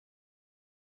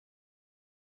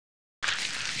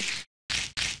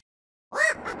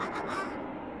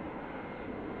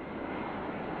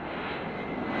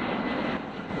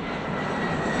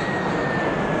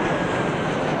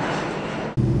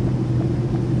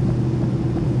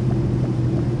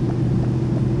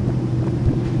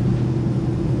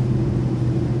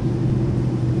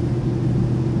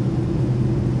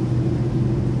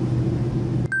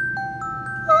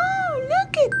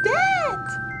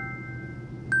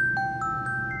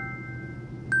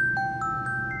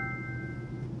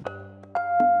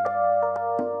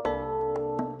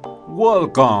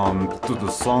Welcome to the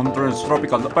sun-drenched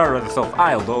tropical paradise of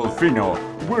Isle Dolfino.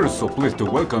 We're so pleased to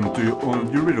welcome to you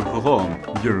on your beautiful home.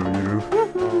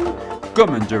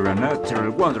 Come enjoy a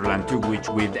natural wonderland to which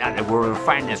with the world's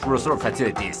finest resort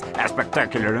facilities, a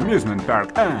spectacular amusement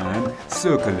park, and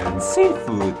succulent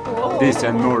seafood. This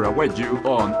and more await you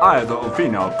on Isle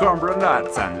Dolfino. Come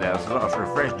relax and let's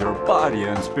refresh your body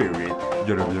and spirit.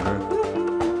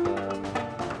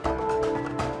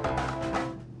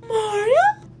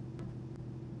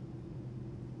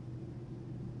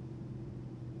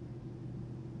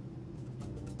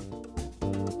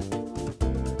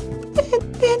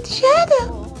 That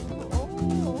shadow!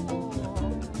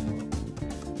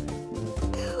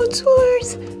 Those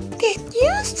words that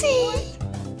you see!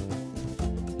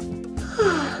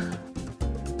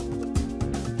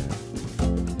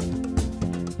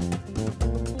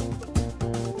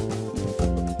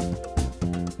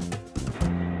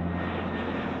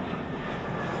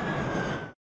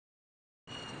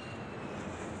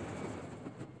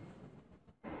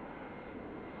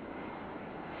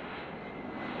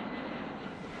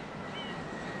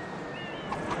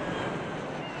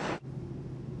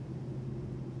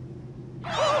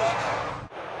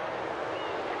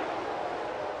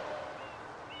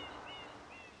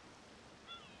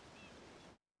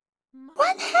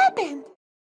 What happened?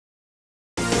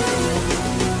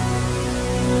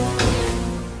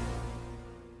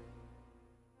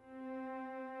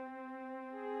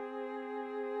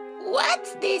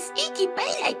 What's this icky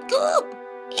pale-eyed goop?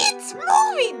 It's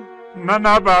moving!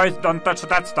 No, boys, don't touch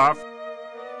that stuff.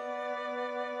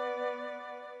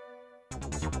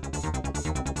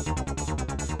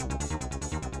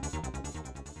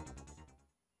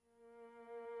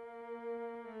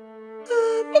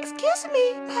 Excuse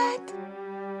me, but...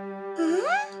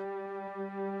 Huh?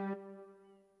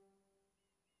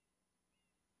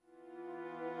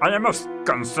 I am most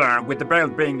concerned with the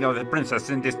well-being of the princess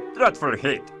in this dreadful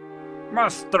heat.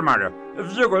 Master Mario,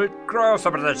 if you will cross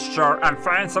over the shore and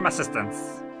find some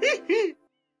assistance.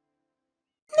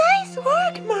 Nice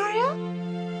work, Mario!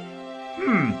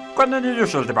 Quite an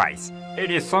unusual device. It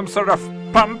is some sort of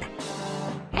pump.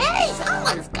 Hey,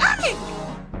 someone's coming!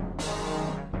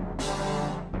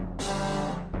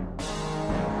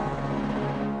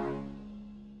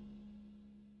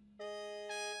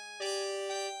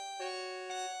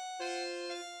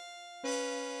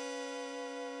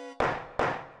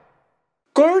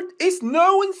 Court is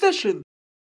now in session.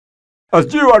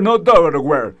 As you are no doubt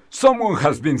aware, someone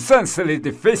has been sensibly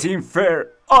defacing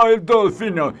fair Isle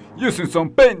Dolfino using some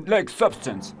paint-like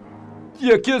substance.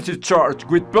 The accused is charged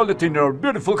with polluting our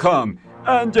beautiful home,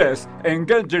 and yes,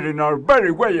 engaging in our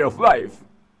very way of life.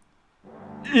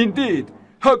 Indeed,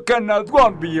 how can not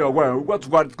one be aware of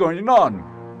what's going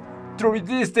on? Through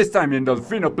this time in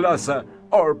Dolfino Plaza,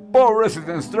 our poor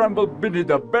residents tremble beneath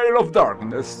a veil of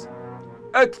darkness.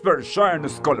 Expert shine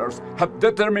scholars have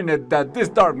determined that this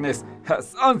darkness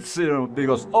has unsealed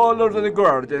because all of the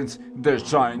guardians, the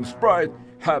Shine Sprite,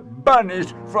 have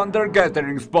vanished from their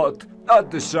gathering spot at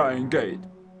the Shine Gate.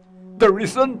 The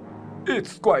reason?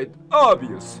 It's quite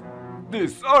obvious.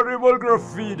 This horrible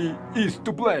graffiti is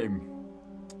to blame.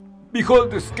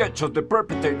 Behold the sketch of the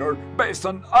perpetrator based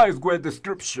on Iceweight's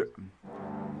description.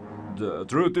 The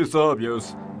truth is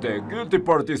obvious. The guilty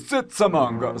party sits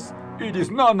among us. It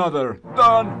is none other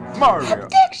than Mario.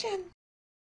 Objection!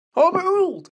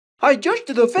 Overruled. I judge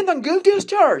the defendant guilty as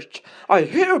charged. I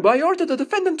hereby order the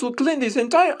defendant to clean this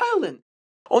entire island.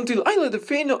 Until Isle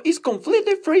Dolfino is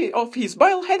completely free of his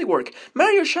vile handiwork,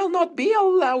 Mario shall not be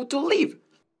allowed to leave.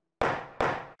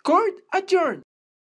 Court adjourned.